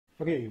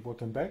Okay,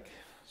 welcome back.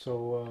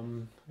 So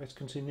let's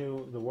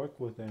continue the work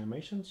with the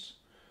animations.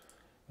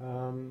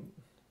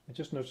 I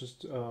just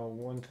noticed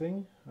one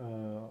thing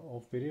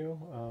off video.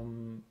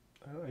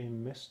 I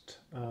missed.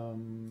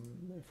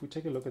 If we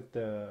take a look at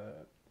the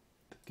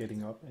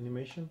getting up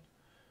animation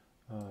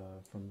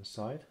from the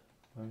side,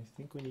 I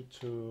think we need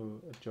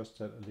to adjust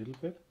that a little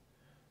bit.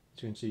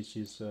 As you can see,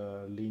 she's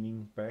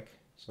leaning back,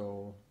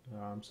 so her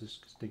arms is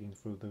sticking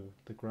through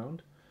the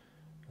ground.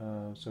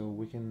 So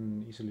we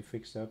can easily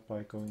fix that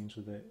by going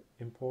into the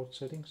import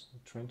settings, the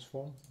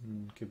transform,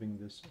 and giving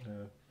this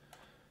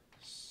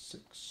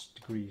 6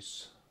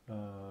 degrees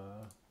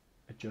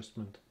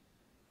adjustment.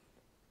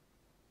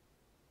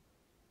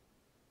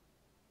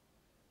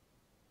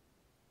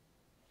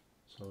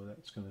 So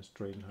that's going to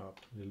straighten her up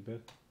a little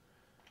bit.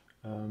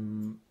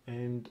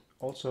 And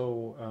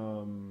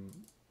also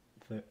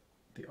the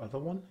other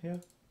one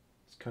here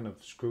is kind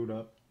of screwed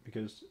up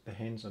because the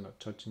hands are not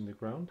touching the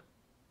ground.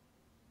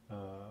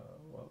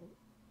 Well,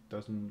 it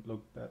doesn't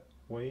look that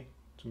way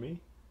to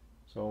me,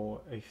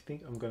 so I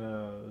think I'm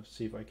gonna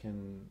see if I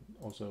can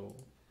also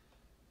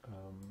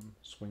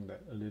swing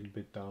that a little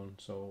bit down.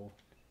 So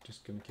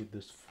just gonna keep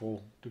this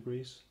 4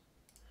 degrees.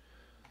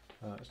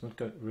 It's not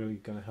really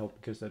gonna help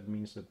because that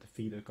means that the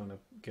feet are gonna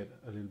get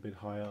a little bit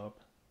higher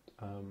up,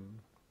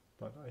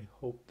 but I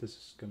hope this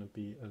is gonna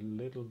be a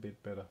little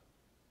bit better.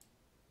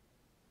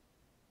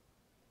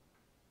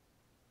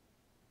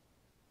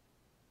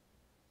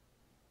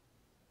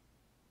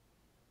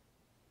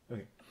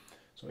 Okay,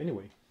 so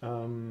anyway,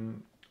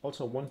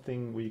 also one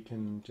thing we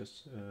can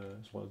just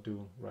as well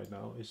do right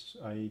now is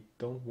I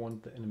don't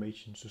want the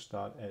animation to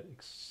start at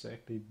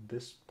exactly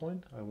this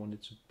point. I want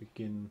it to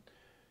begin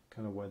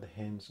kind of where the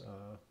hands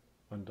are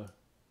under,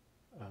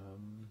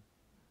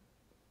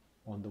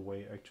 on the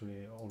way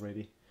actually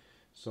already.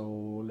 So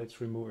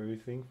let's remove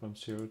everything from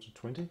 0 to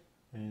 20,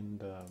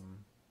 and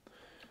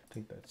I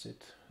think that's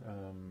it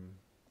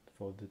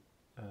for the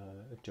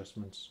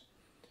adjustments.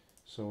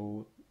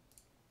 So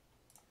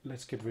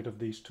let's get rid of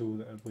these two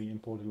that we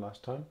imported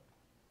last time,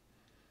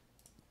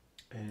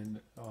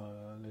 and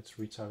let's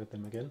retarget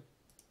them again.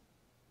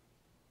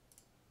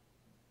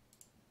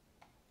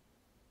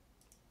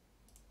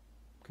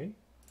 Okay,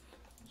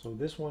 so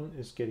this one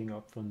is getting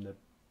up from the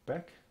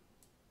back.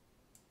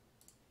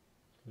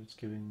 Let's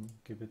give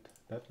it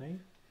that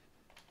name,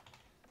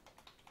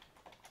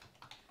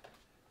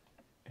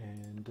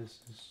 and this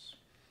is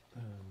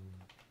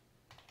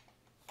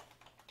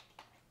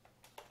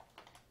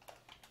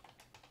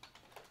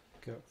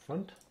go up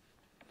front.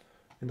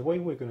 And the way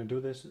we're going to do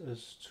this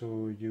is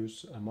to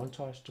use a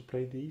montage to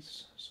play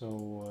these.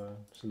 So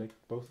select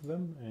both of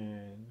them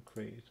and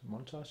create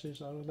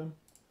montages out of them.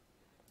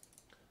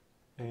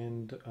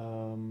 And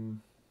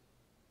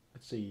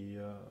let's see,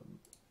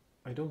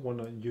 I don't want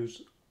to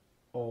use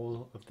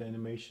all of the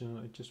animation.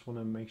 I just want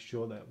to make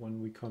sure that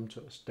when we come to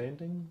a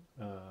standing,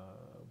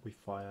 we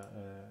fire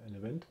an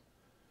event,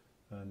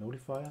 a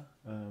notifier,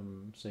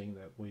 saying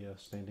that we are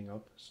standing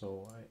up.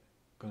 So I'm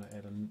going to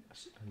add a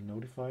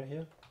notifier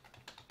here,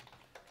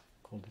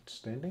 called it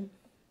standing.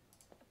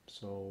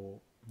 So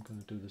I'm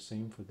going to do the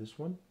same for this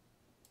one.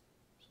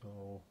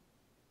 So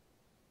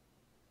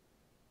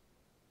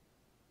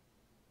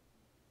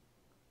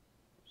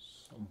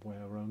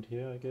somewhere around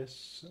here, I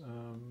guess,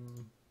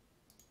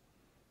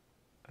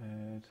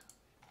 add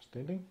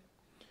standing.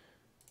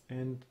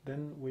 And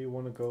then we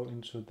want to go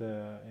into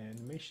the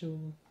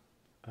animation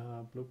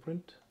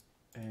blueprint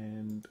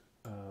and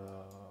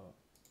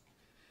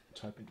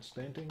type in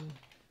standing,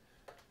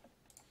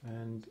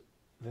 and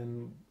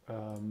then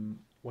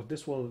what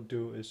this will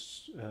do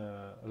is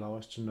allow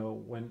us to know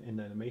when in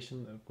the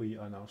animation that we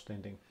are now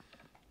standing,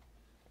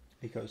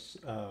 because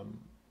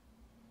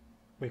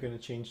we're going to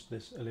change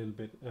this a little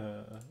bit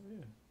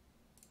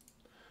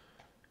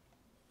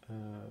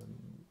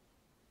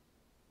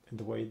in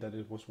the way that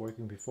it was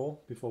working before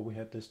we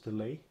had this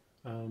delay.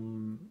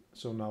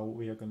 So now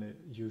we are going to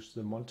use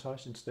the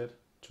montage instead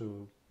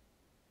to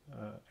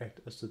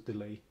act as the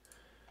delay.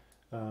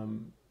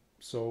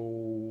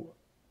 So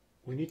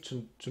we need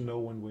to know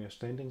when we are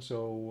standing.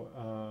 So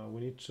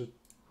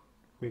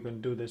we're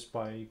going to do this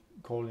by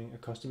calling a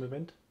custom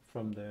event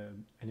from the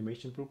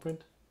animation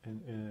blueprint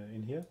and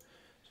in here.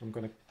 So I'm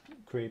going to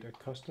create a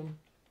custom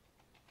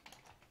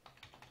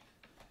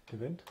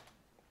event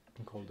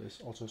and call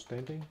this also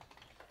standing.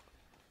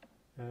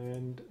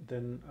 And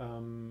then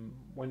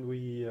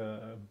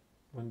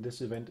when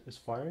this event is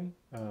firing,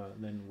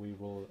 then we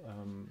will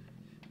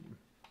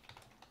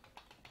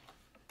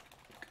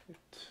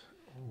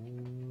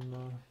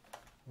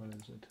what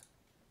is it?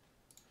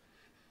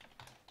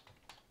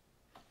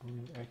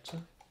 Own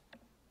actor,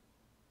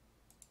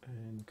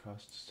 and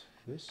cast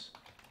this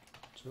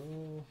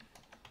to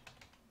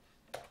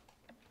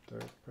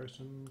third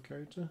person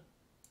character.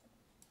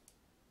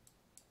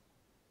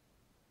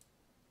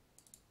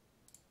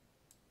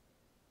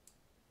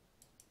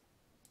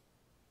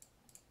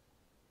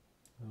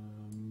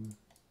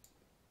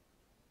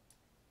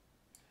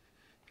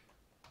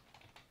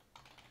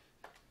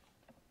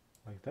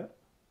 Like that.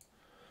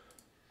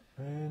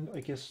 And I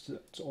guess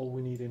that's all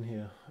we need in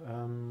here.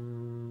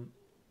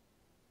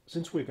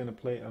 Since we're going to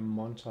play a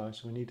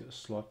montage, we need a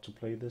slot to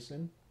play this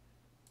in.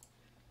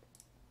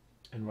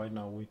 And right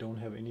now we don't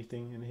have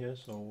anything in here,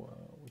 so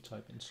we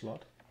type in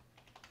slot.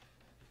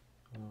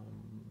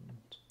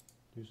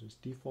 Uses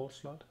default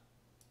slot.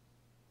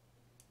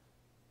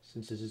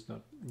 Since this is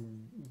not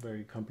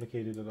very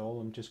complicated at all,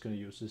 I'm just going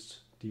to use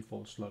this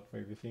default slot for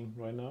everything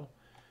right now.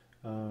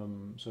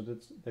 So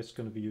that's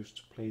going to be used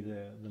to play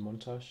the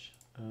montage.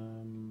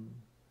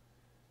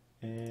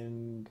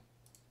 And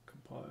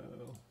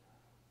compile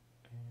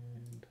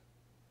and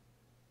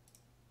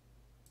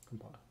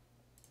compile.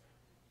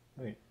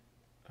 Okay.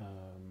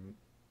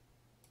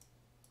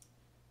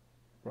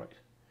 Right.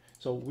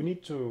 So we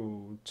need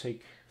to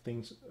take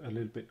things a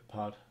little bit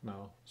apart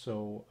now.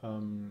 So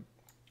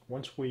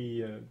once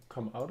we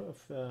come out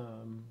of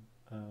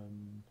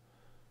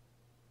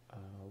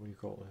what do you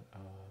call it?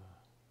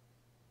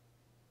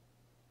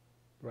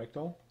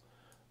 Ragdoll.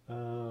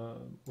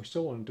 We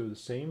still want to do the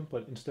same,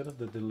 but instead of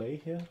the delay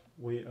here,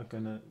 we are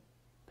gonna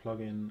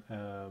plug in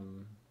a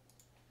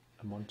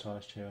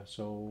montage here.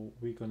 So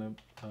we're gonna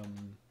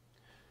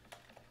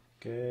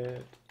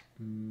get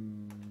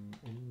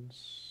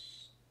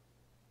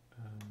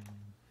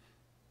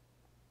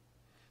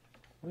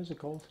what is it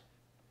called?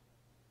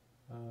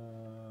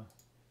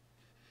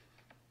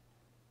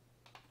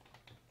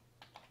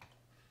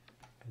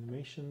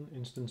 Animation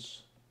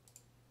instance.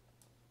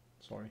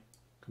 Sorry,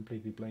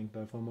 completely blanked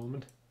there for a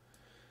moment.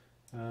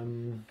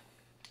 And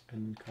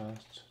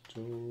cast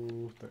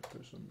to third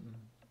person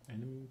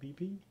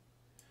NBP,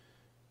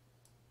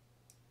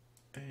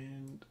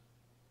 and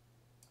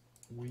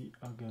we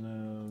are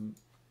gonna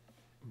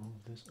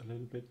move this a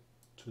little bit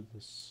to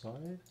the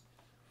side,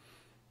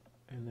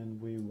 and then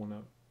we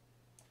wanna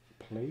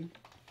play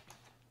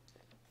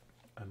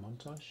a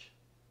montage.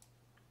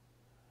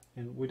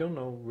 And we don't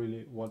know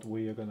really what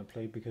we are gonna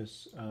play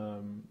because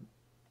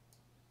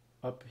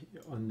up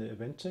on the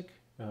event tech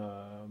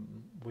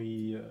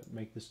we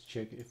make this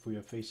check if we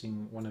are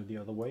facing one or the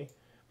other way,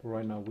 but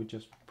right now we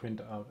just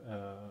print out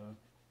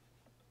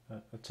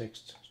a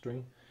text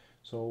string.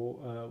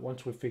 So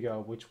once we figure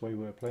out which way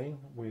we're playing,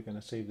 we're going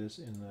to save this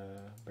in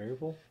a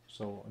variable.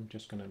 So I'm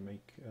just going to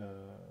make a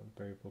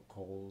variable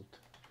called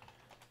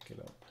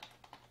getup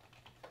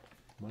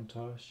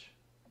montage.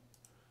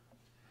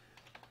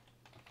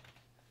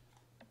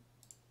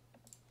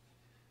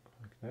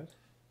 Like that.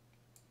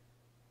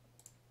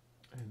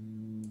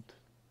 And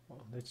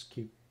well, let's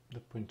keep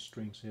the print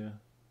strings here.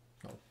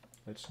 No,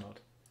 let's not.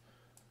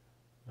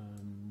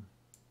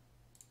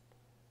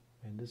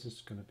 And this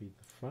is going to be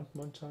the front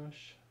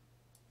montage,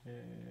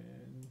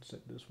 and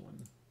set this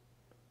one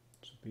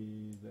to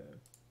be the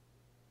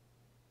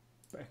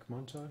back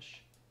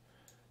montage.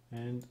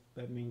 And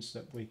that means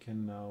that we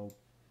can now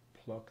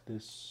plug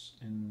this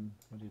in.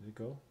 Where did it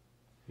go?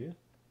 Here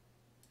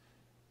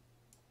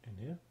and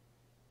here.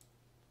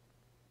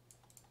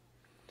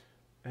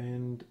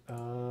 And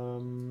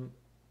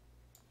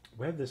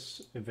we have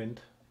this event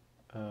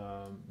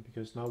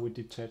because now we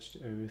detached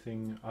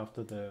everything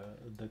after the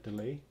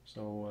delay,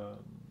 so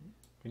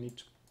we need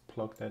to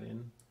plug that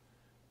in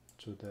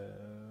to the,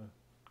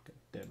 god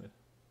damn it,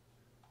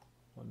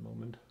 one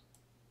moment.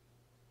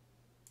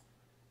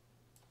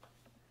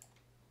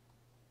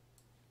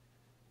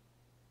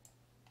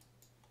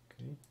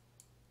 Okay.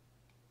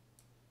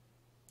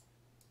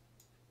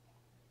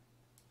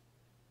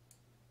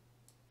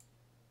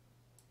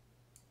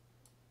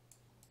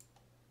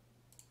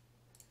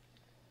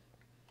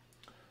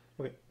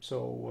 Okay,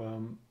 so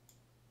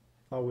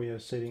now we are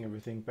setting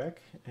everything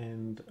back,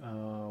 and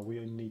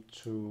we need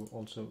to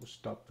also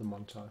stop the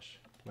montage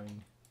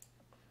playing.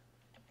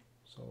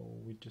 So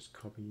we just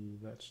copy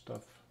that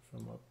stuff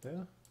from up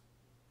there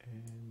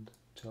and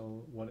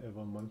tell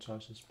whatever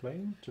montage is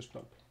playing to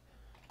stop.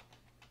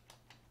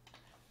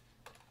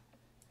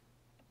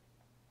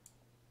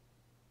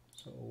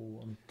 So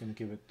I'm going to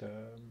give it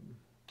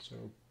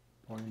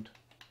 0.2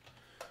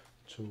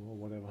 or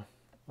whatever.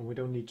 And we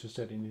don't need to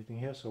set anything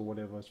here, so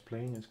whatever is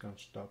playing is going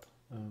to stop.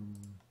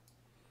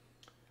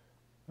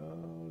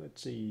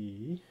 Let's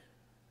see,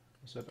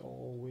 is that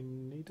all we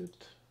needed?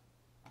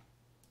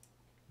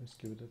 Let's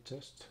give it a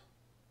test.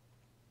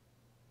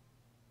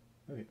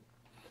 Okay,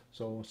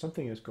 so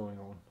something is going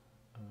on,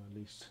 at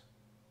least.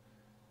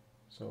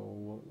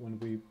 So when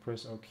we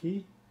press our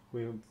key,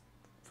 we're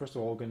first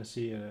of all going to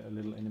see a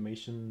little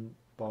animation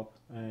bob,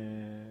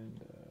 and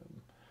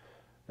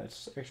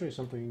that's actually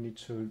something you need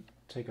to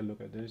take a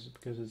look at this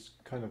because it's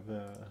kind of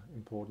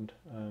important.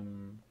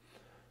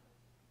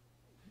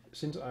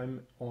 Since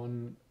I'm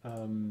on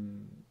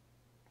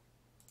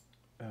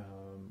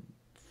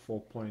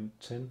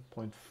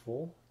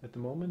 4.10.4 at the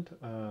moment,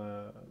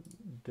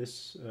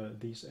 these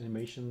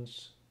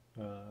animations,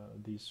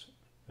 these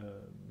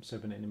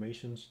 7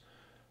 animations,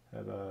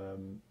 have a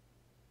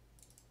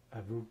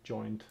root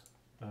joint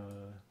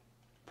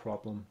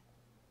problem,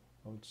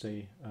 I would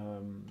say.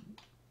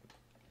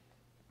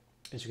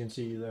 As you can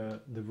see,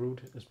 the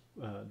root is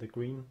the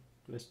green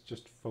let's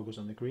just focus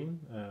on the green.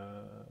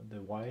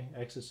 The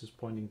y-axis is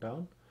pointing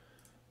down,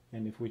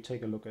 and if we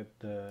take a look at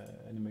the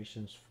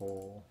animations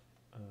for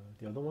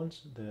the other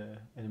ones, the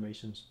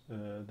animations,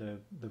 the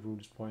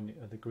root is pointing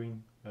the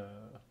green.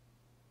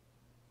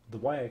 The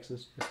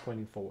y-axis is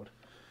pointing forward,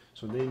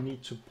 so they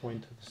need to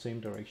point the same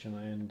direction.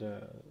 And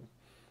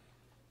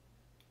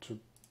to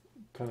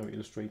kind of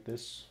illustrate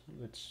this,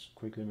 let's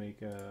quickly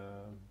make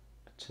a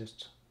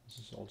test. This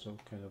is also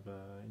kind of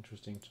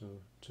interesting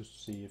to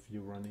see if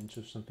you run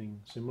into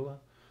something similar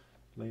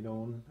later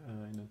on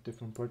in a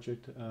different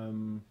project.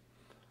 And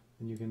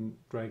you can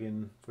drag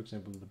in, for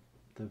example,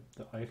 the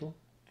idle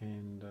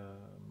and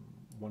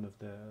one of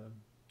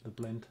the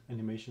blend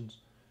animations.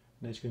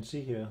 And as you can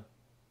see here,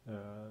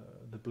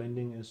 the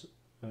blending is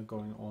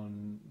going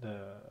on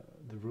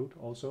the root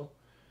also,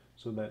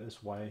 so that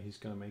is why he's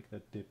gonna make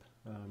that dip.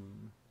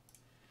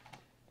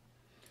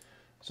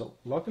 So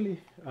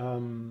luckily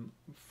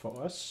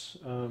for us,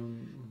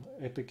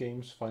 Epic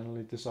Games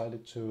finally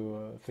decided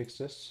to fix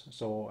this,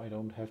 so I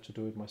don't have to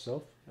do it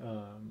myself.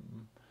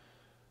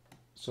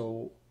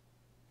 So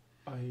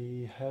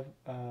I have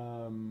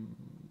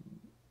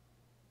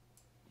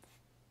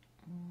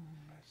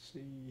let's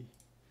see,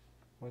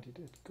 where did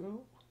it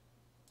go?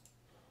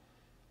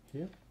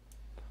 Here.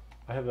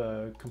 I have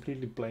a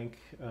completely blank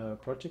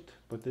project,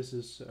 but this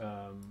is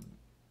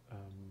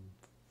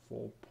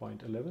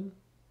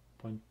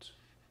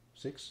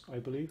 4.11.6, I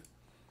believe,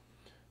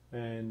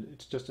 and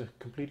it's just a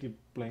completely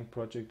blank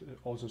project. It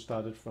also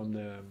started from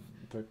the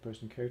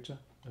third-person character.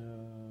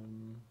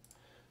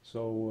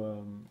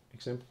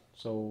 Example.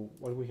 So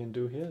what we can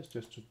do here is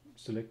just to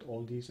select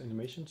all these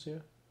animations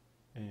here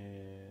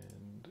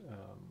and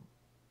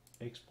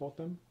export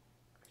them.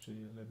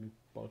 Actually, let me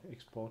bulk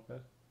export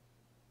that.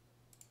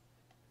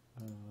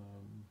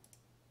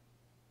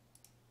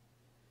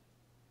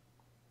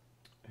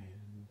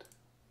 And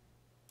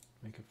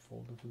make a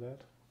folder for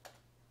that,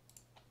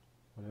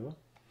 whatever.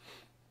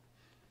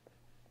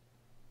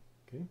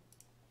 Okay,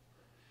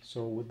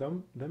 so with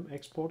them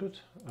exported,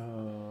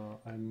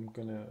 I'm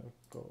gonna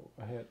go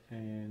ahead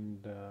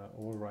and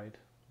override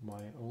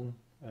my own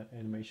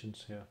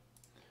animations here.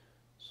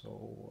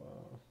 So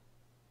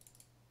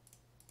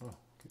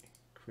okay,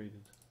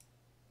 created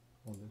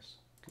all this.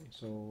 Okay,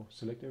 so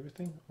select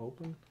everything,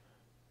 open,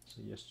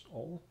 say yes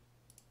all,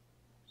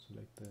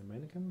 select the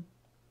mannequin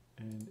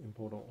and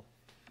import all.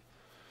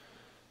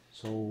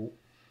 So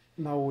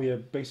now we are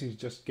basically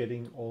just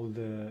getting all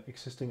the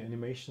existing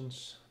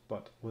animations,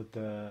 but with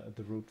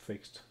the root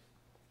fixed.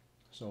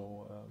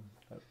 So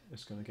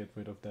it's gonna get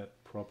rid of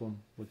that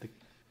problem with the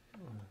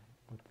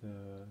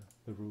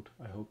root,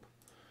 I hope.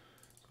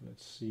 So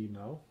let's see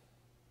now.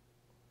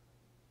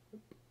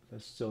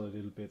 There's still a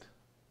little bit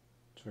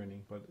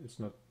turning, but it's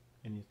not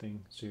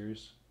anything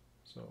serious.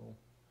 So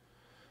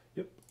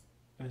yep,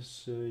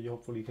 as you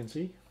hopefully can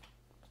see,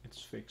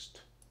 it's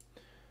fixed.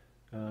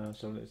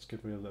 So let's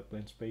get rid of that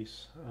blend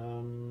space.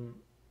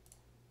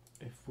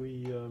 If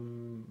we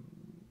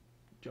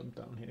jump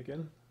down here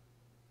again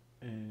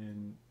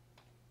and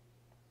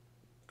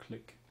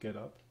click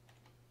getup,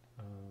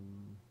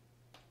 you're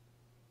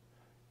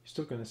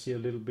still going to see a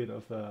little bit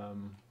of a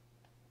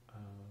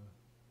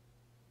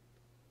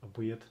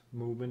weird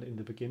movement in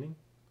the beginning.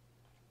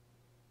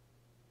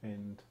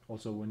 And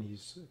also when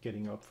he's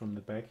getting up from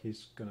the back,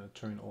 he's gonna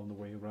turn all the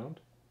way around,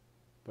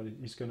 but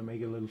he's gonna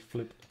make a little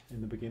flip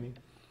in the beginning.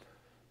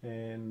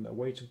 And a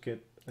way to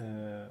get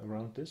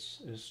around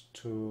this is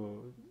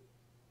to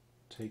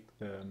take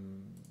the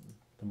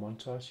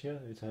montage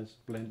here. It has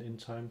blend in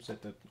time,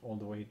 set that all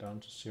the way down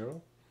to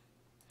 0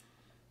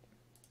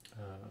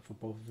 for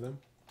both of them.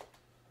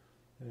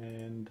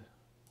 And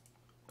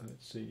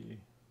let's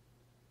see.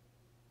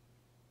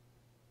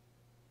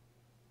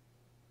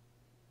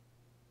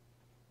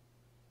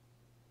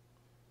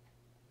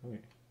 Okay,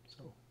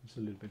 so it's a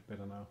little bit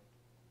better now.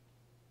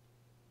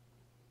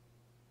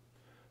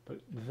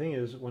 But the thing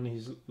is, when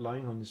he's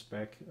lying on his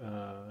back,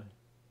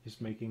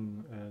 he's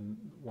making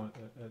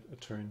a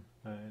turn.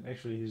 And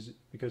actually,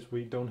 because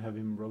we don't have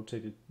him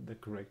rotated the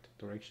correct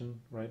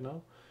direction right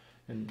now,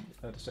 and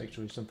that's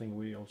actually something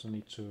we also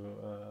need to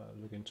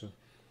look into.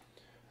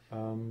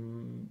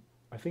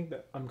 I think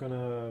that I'm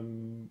gonna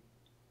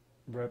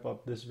wrap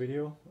up this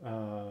video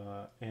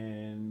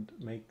and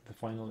make the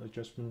final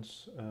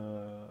adjustments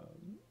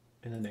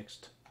in the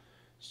next.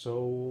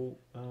 So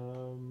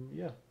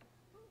yeah,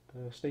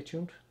 stay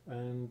tuned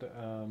and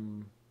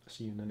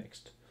see you in the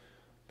next.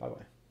 Bye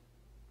bye.